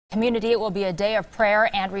Community, it will be a day of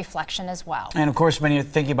prayer and reflection as well. And of course, many are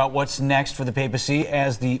thinking about what's next for the papacy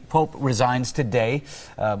as the Pope resigns today.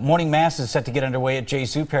 Morning Mass is set to get underway at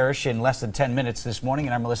Jesu Parish in less than 10 minutes this morning,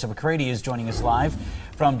 and our Melissa McCrady is joining us live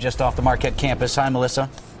from just off the Marquette campus. Hi, Melissa.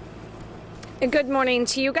 Good morning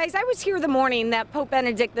to you guys. I was here the morning that Pope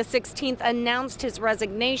Benedict XVI announced his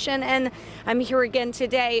resignation, and I'm here again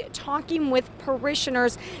today talking with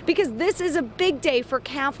parishioners because this is a big day for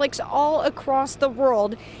Catholics all across the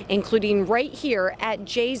world, including right here at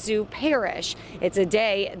Jesu Parish. It's a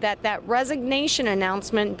day that resignation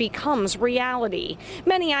announcement becomes reality.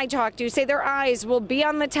 Many I talk to say their eyes will be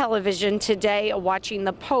on the television today watching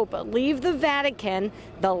the Pope leave the Vatican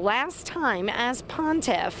the last time as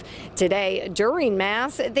pontiff. Today, during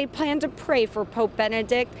Mass, they plan to pray for Pope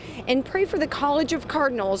Benedict and pray for the College of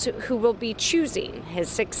Cardinals who will be choosing his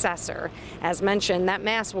successor. As mentioned, that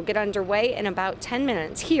Mass will get underway in about 10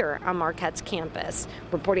 minutes here on Marquette's campus.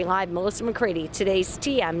 Reporting live, Melissa McCrady, today's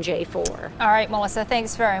TMJ4. All right, Melissa,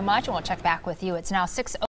 thanks very much, and we'll check back with you. It's now 6:00.